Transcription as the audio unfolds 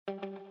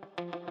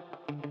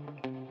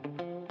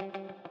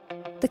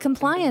The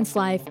Compliance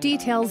Life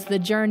details the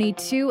journey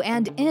to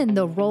and in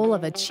the role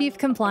of a Chief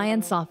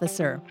Compliance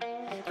Officer.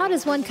 How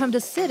does one come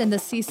to sit in the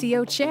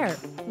CCO chair?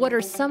 What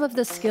are some of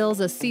the skills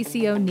a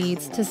CCO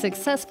needs to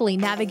successfully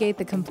navigate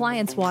the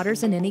compliance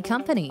waters in any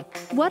company?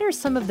 What are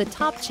some of the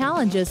top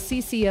challenges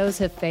CCOs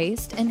have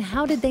faced, and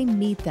how did they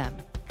meet them?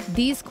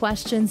 These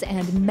questions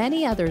and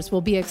many others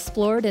will be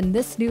explored in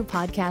this new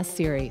podcast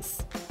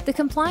series. The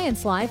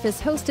Compliance Life is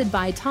hosted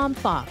by Tom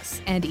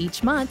Fox, and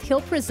each month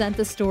he'll present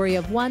the story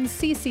of one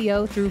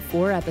CCO through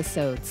 4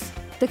 episodes.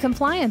 The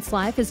Compliance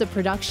Life is a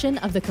production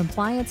of the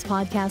Compliance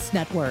Podcast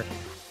Network.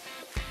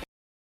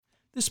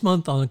 This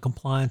month on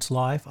Compliance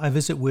Life, I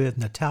visit with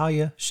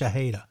Natalia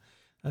Shehadeh.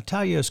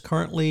 Natalia is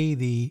currently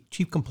the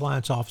Chief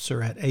Compliance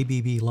Officer at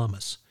ABB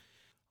Lummus.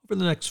 Over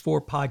the next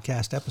 4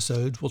 podcast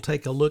episodes, we'll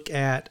take a look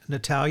at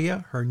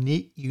Natalia, her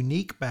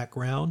unique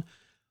background,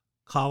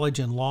 college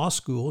and law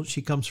school.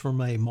 She comes from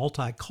a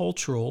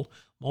multicultural,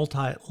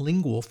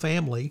 multilingual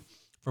family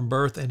from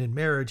birth and in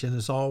marriage, and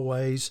is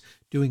always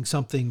doing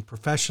something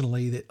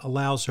professionally that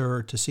allows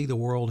her to see the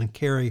world and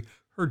carry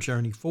her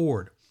journey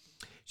forward.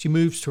 She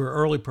moves to her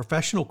early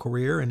professional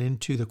career and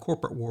into the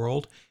corporate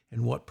world,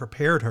 and what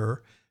prepared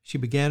her. She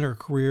began her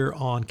career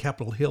on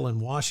Capitol Hill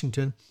in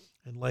Washington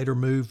and later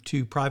moved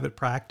to private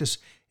practice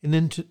and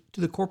then to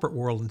the corporate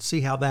world, and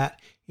see how that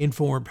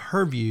informed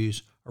her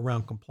views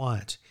around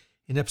compliance.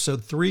 In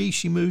episode 3,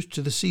 she moves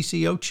to the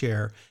CCO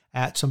chair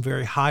at some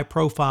very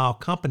high-profile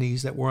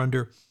companies that were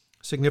under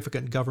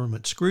significant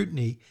government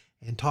scrutiny,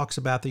 and talks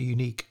about the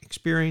unique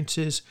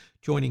experiences,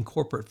 joining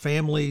corporate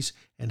families,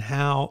 and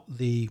how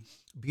the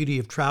beauty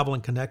of travel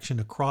and connection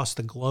across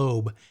the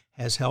globe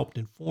has helped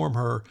inform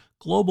her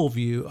global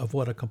view of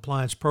what a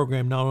compliance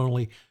program not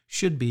only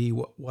should be,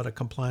 what a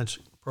compliance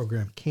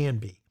program can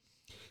be.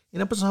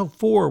 In episode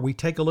 4, we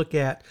take a look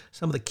at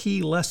some of the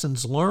key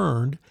lessons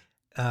learned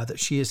that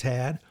she has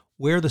had,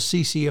 where the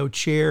CCO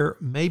chair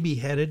may be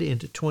headed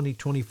into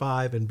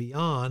 2025 and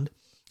beyond,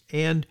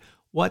 and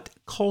what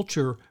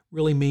culture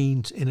really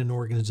means in an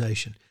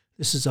organization.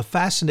 This is a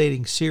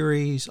fascinating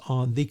series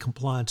on the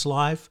compliance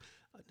life.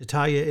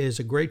 Natalia is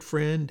a great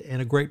friend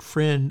and a great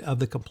friend of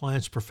the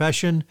compliance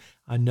profession.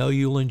 I know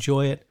you'll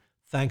enjoy it.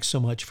 Thanks so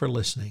much for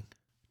listening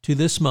to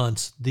this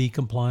month's The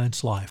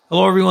Compliance Life.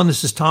 Hello, everyone.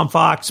 This is Tom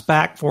Fox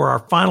back for our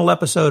final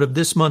episode of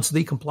this month's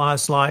The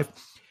Compliance Life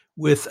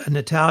with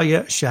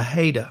Natalia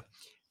Shehadeh.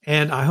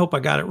 And I hope I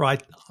got it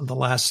right on the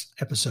last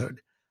episode.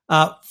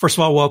 First of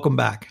all, welcome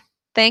back.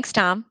 Thanks,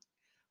 Tom.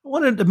 I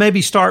wanted to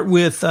maybe start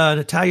with,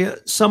 Natalia,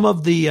 some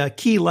of the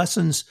key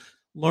lessons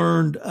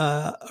learned,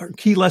 or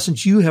key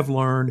lessons you have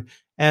learned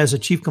as a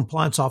Chief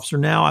Compliance Officer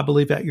now, I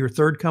believe, at your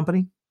 3rd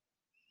company?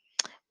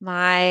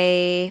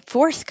 My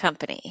 4th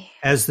company.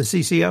 As the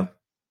CCO?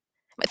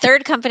 My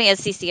 3rd company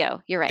as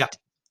CCO. You're right.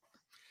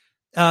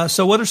 Yeah.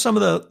 So what are some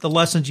of the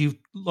lessons you've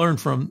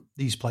learned from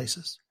these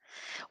places?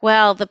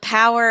 Well, the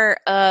power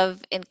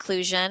of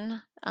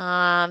inclusion,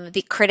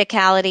 the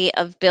criticality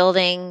of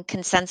building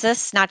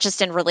consensus, not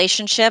just in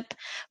relationship,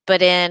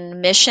 but in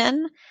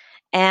mission.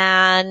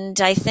 And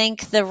I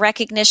think the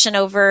recognition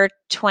over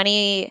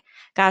 20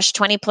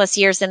 plus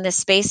years in this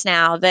space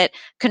now that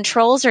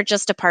controls are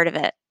just a part of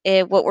it.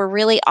 What we're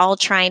really all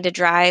trying to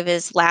drive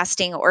is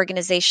lasting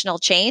organizational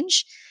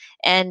change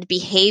and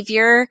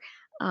behavior,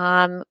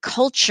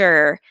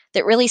 culture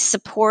that really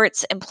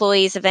supports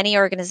employees of any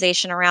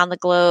organization around the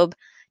globe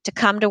to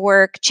come to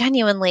work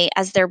genuinely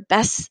as their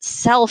best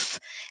self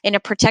in a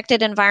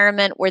protected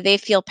environment where they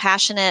feel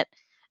passionate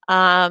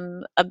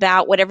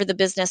about whatever the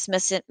business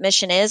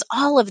mission is.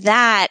 All of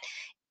that,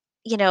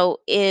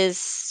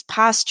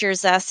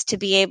 postures us to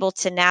be able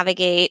to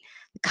navigate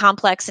the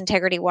complex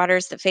integrity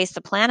waters that face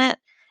the planet,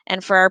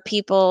 and for our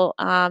people,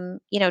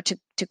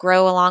 to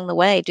grow along the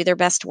way, do their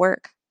best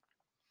work.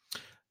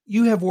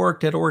 You have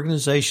worked at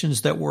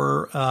organizations that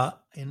were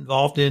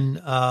involved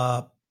in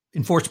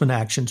enforcement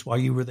actions while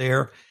you were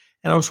there.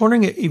 And I was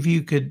wondering if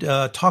you could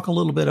talk a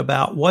little bit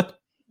about what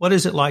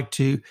is it like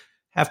to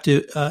have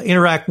to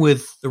interact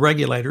with the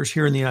regulators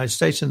here in the United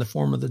States in the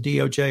form of the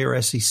DOJ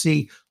or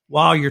SEC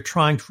while you're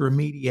trying to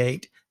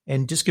remediate,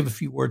 and just give a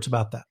few words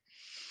about that.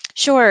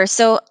 Sure.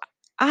 So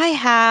I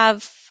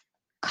have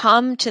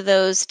come to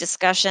those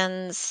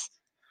discussions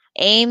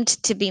aimed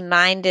to be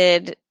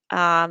minded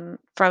from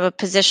a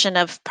position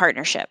of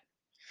partnership.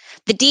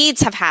 The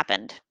deeds have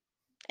happened,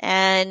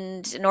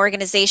 and an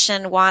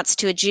organization wants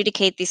to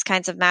adjudicate these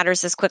kinds of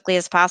matters as quickly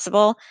as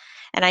possible.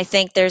 And I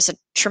think there's a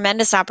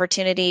tremendous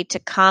opportunity to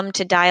come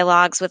to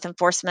dialogues with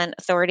enforcement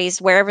authorities,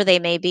 wherever they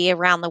may be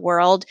around the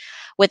world,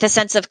 with a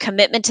sense of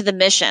commitment to the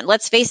mission.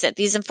 Let's face it,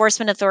 these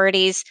enforcement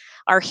authorities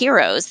are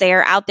heroes. They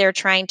are out there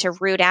trying to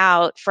root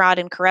out fraud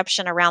and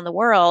corruption around the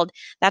world.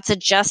 That's a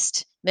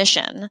just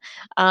mission.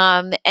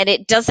 And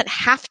it doesn't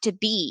have to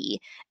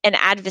be an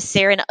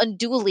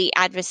unduly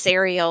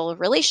adversarial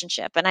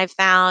relationship. And I've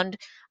found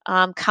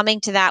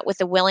coming to that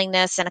with a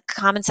willingness and a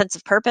common sense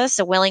of purpose,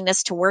 a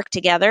willingness to work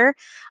together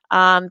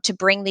to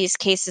bring these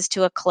cases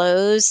to a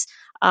close,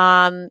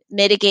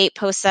 mitigate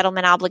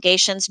post-settlement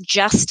obligations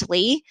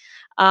justly,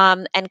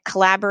 and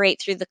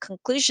collaborate through the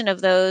conclusion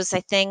of those,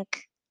 I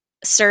think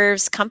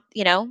serves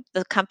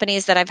the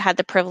companies that I've had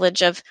the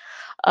privilege of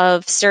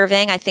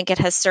serving. I think it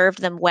has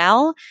served them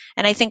well,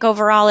 and I think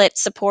overall it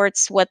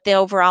supports what the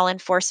overall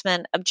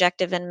enforcement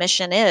objective and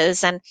mission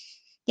is. And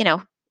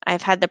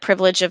I've had the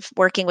privilege of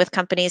working with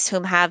companies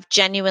whom have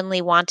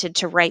genuinely wanted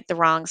to right the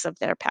wrongs of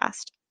their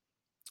past.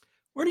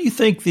 Where do you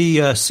think the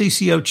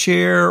CCO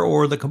chair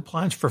or the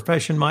compliance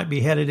profession might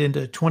be headed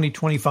into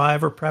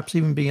 2025 or perhaps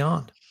even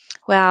beyond?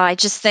 Well, I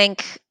just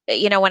think,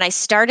 when I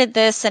started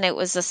this and it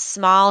was a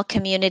small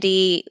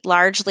community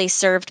largely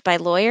served by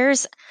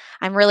lawyers,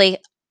 I'm really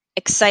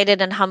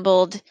excited and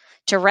humbled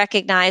to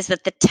recognize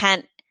that the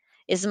tent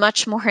is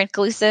much more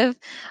inclusive,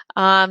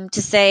 to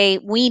say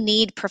we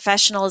need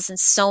professionals in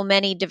so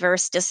many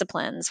diverse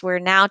disciplines. We're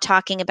now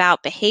talking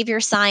about behavior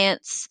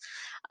science.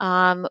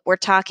 We're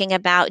talking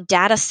about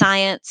data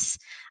science.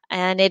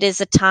 And it is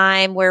a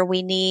time where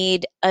we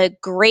need a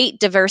great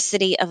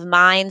diversity of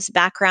minds,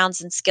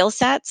 backgrounds, and skill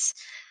sets.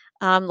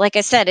 Like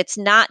I said, it's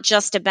not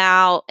just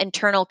about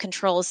internal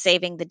controls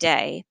saving the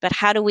day, but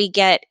how do we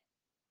get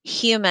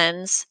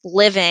humans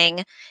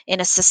living in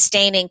a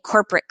sustaining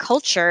corporate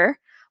culture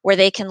where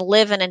they can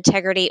live an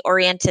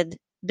integrity-oriented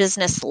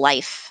business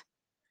life?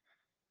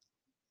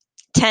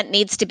 Tent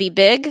needs to be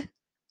big,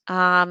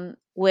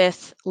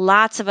 with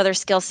lots of other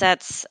skill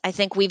sets. I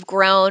think we've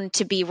grown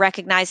to be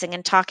recognizing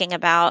and talking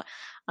about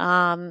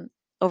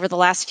over the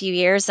last few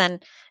years,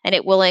 and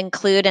it will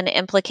include and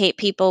implicate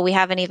people we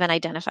haven't even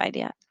identified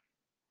yet.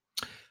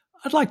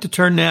 I'd like to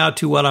turn now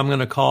to what I'm going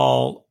to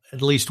call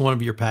at least one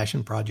of your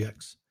passion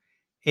projects.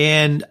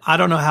 And I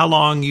don't know how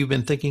long you've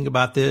been thinking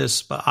about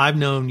this, but I've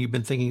known you've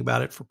been thinking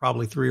about it for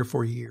probably 3 or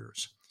 4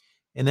 years.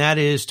 And that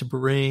is to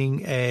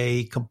bring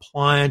a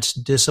compliance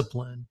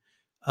discipline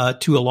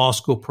to a law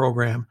school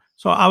program.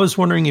 So I was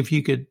wondering if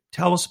you could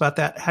tell us about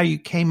that, how you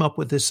came up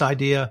with this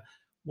idea,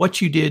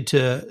 what you did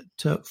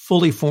to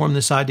fully form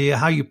this idea,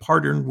 how you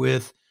partnered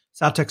with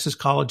South Texas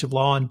College of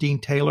Law and Dean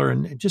Taylor,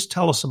 and just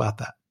tell us about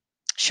that.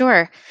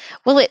 Sure.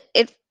 Well,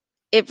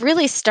 it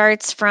really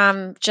starts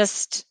from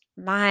just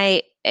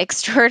my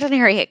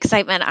extraordinary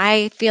excitement.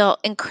 I feel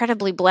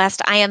incredibly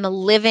blessed. I am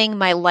living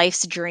my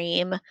life's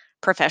dream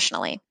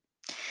professionally.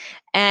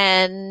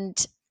 And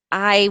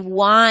I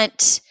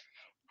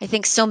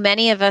think so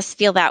many of us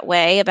feel that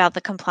way about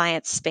the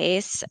compliance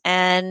space,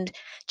 and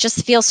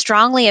just feel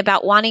strongly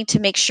about wanting to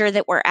make sure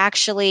that we're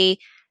actually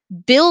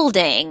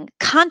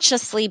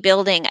consciously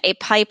building a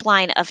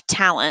pipeline of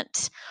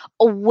talent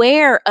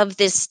aware of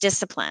this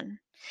discipline.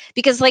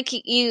 Because like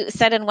you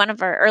said in one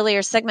of our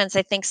earlier segments,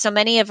 I think so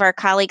many of our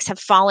colleagues have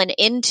fallen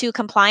into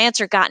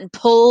compliance or gotten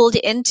pulled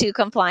into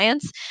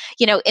compliance,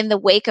 in the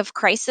wake of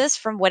crisis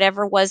from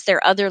whatever was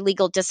their other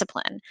legal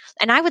discipline.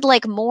 And I would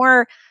like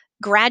more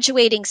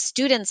graduating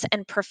students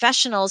and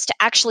professionals to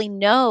actually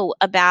know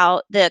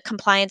about the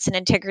compliance and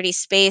integrity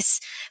space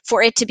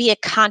for it to be a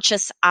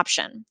conscious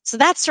option. So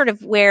that's sort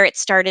of where it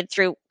started,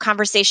 through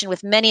conversation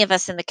with many of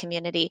us in the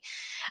community.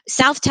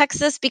 South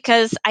Texas,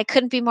 because I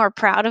couldn't be more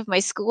proud of my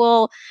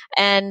school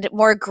and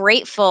more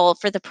grateful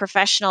for the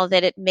professional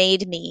that it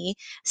made me,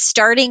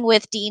 starting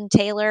with Dean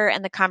Taylor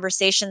and the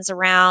conversations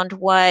around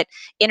what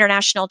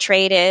international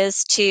trade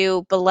is,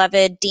 to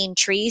beloved Dean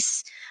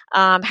Treese,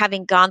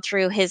 having gone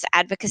through his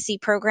advocacy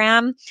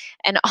program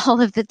and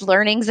all of the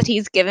learnings that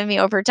he's given me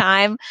over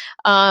time,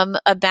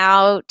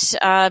 about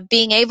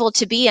being able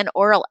to be an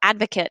oral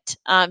advocate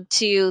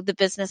to the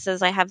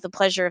businesses I have the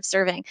pleasure of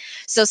serving.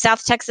 So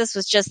South Texas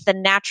was just the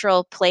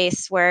natural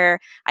place where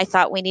I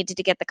thought we needed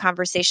to get the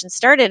conversation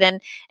started.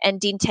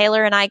 And Dean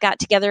Taylor and I got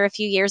together a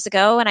few years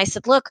ago, and I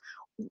said, look,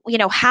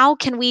 how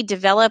can we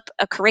develop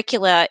a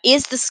curricula?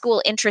 Is the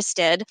school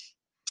interested?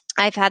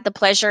 I've had the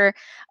pleasure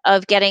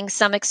of getting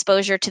some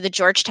exposure to the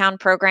Georgetown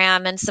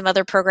program and some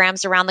other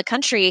programs around the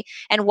country.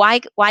 And why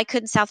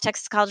couldn't South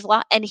Texas College of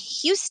Law and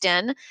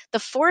Houston, the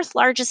 4th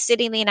largest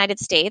city in the United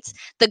States,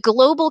 the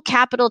global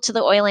capital to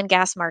the oil and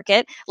gas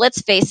market?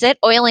 Let's face it,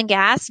 oil and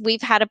gas,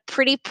 we've had a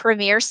pretty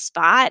premier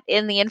spot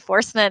in the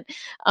enforcement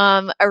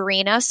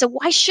arena. So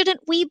why shouldn't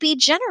we be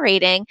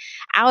generating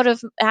out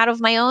of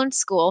my own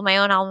school, my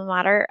own alma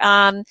mater,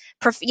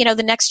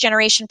 the next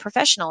generation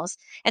professionals?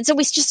 And so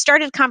we just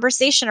started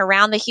conversation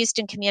around the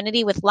Houston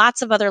community with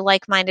lots of other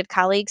like-minded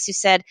colleagues who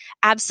said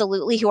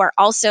absolutely, who are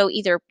also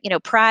either,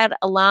 proud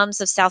alums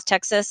of South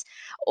Texas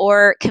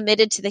or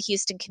committed to the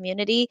Houston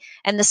community.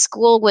 And the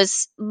school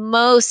was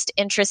most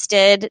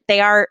interested.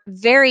 They are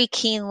very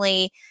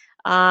keenly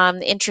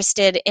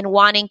interested in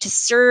wanting to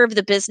serve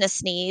the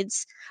business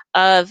needs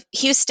of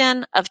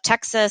Houston, of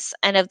Texas,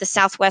 and of the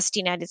Southwest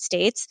United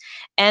States.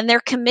 And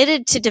they're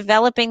committed to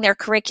developing their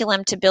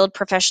curriculum to build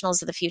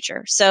professionals of the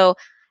future. So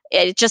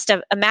it's just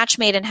a match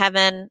made in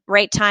heaven,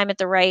 right time at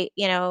the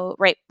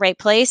right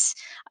place.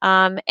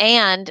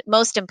 And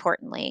most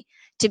importantly,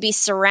 to be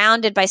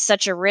surrounded by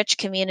such a rich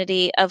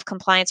community of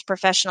compliance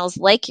professionals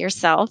like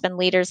yourself and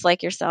leaders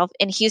like yourself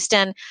in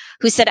Houston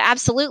who said,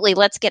 absolutely,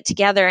 let's get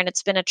together. And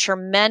it's been a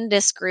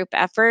tremendous group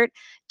effort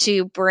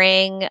to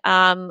bring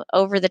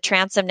over the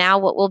transom now,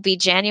 what will be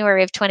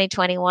January of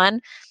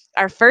 2021,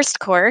 our first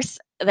course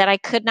that I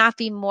could not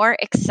be more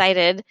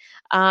excited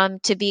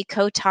to be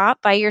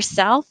co-taught by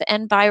yourself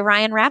and by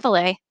Ryan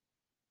Ravelet.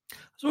 I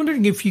was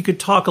wondering if you could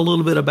talk a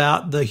little bit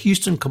about the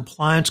Houston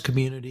compliance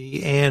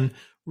community and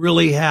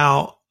really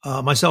how,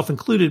 myself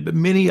included, but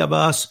many of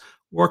us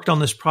worked on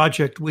this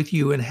project with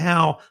you, and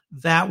how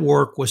that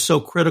work was so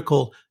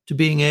critical to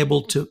being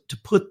able to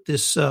put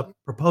this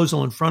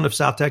proposal in front of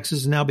South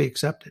Texas and now be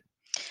accepted.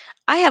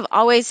 I have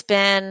always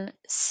been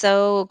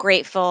so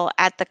grateful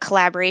at the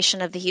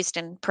collaboration of the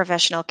Houston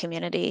professional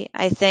community.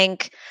 I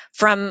think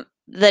from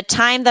the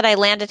time that I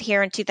landed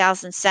here in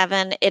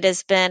 2007, it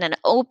has been an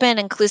open,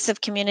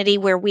 inclusive community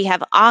where we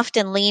have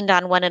often leaned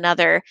on one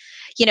another,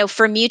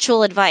 for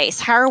mutual advice.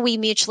 How are we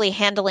mutually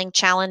handling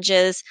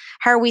challenges?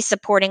 How are we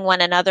supporting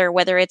one another,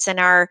 whether it's in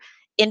our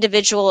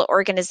individual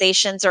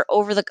organizations or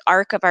over the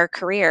arc of our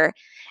career?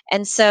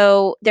 And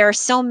so there are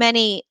so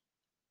many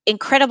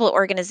incredible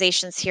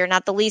organizations here,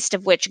 not the least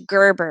of which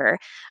Gerber,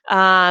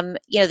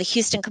 the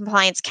Houston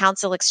Compliance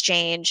Council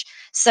Exchange,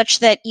 such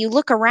that you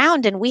look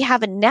around and we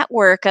have a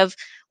network of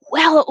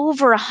well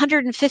over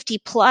 150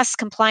 plus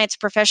compliance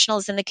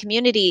professionals in the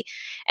community.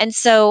 And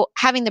so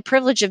having the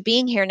privilege of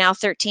being here now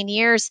 13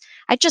 years,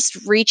 I just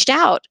reached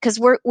out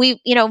because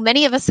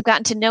many of us have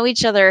gotten to know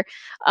each other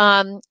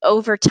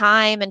over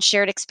time and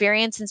shared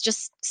experience, and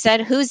just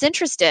said, who's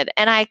interested?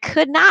 And I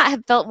could not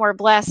have felt more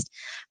blessed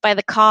by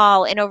the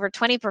call and over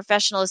 20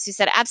 professionals who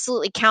said,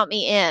 absolutely, count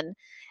me in.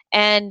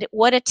 And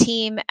what a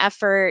team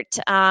effort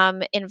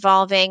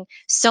involving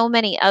so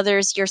many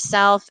others,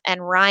 yourself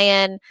and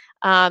Ryan,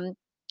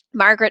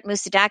 Margaret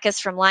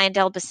Musadakis from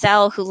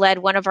Lyondell-Basell, who led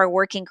one of our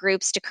working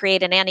groups to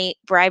create an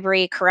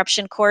anti-bribery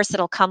corruption course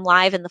that'll come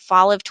live in the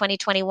fall of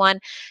 2021.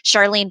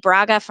 Charlene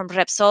Braga from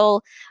Repsol,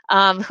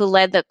 who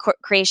led the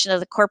creation of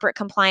the corporate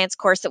compliance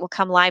course that will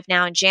come live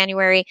now in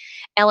January.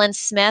 Ellen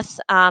Smith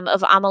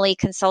of Amelie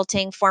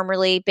Consulting,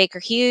 formerly Baker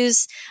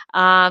Hughes,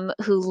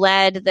 who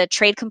led the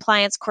trade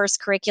compliance course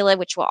curricula,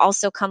 which will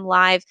also come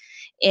live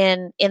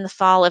in the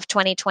fall of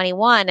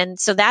 2021. And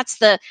so that's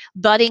the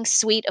budding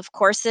suite of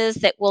courses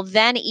that will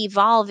then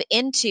evolve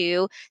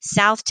into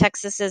South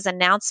Texas's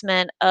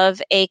announcement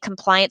of a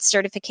compliance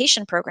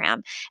certification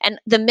program. And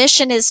the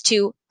mission is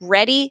to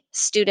ready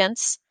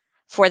students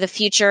for the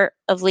future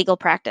of legal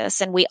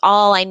practice. And we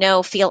all, I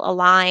know, feel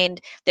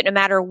aligned that no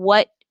matter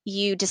what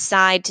you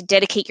decide to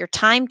dedicate your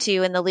time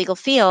to in the legal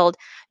field,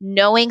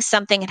 knowing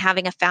something and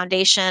having a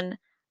foundation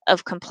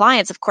of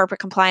compliance, of corporate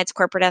compliance,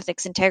 corporate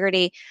ethics,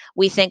 integrity,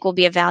 we think will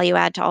be a value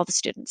add to all the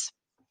students.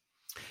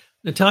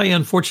 Natalia,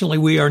 unfortunately,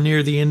 we are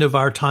near the end of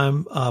our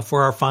time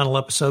for our final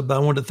episode, but I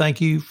want to thank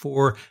you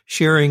for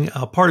sharing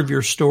part of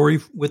your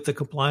story with the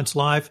Compliance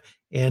Life,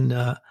 and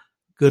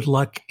good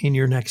luck in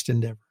your next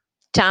endeavor.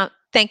 Tom,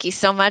 thank you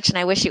so much, and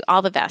I wish you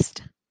all the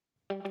best.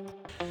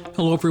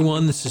 Hello,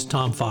 everyone. This is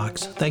Tom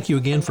Fox. Thank you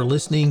again for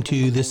listening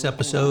to this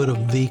episode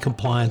of The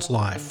Compliance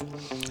Life.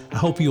 I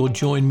hope you will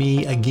join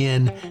me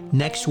again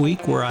next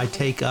week, where I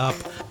take up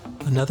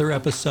another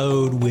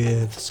episode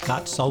with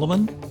Scott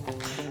Sullivan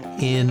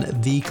in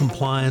The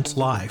Compliance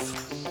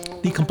Life.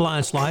 The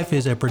Compliance Life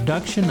is a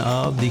production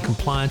of the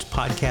Compliance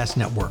Podcast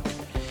Network.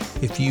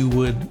 If you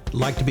would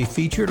like to be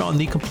featured on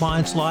The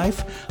Compliance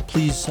Life,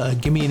 please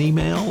give me an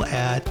email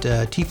at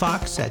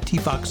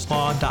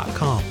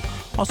tfox@tfoxlaw.com.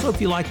 Also,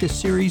 if you like this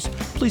series,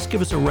 please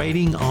give us a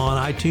rating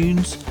on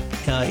iTunes.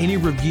 Any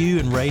review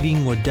and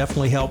rating would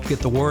definitely help get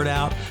the word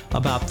out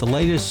about the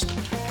latest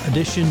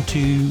addition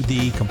to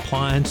the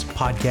Compliance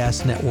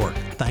Podcast Network.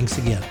 Thanks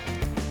again.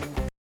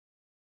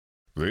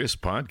 This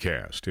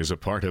podcast is a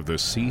part of the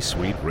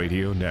C-Suite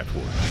Radio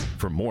Network.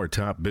 For more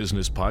top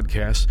business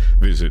podcasts,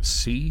 visit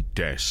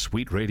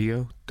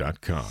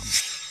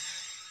c-suiteradio.com.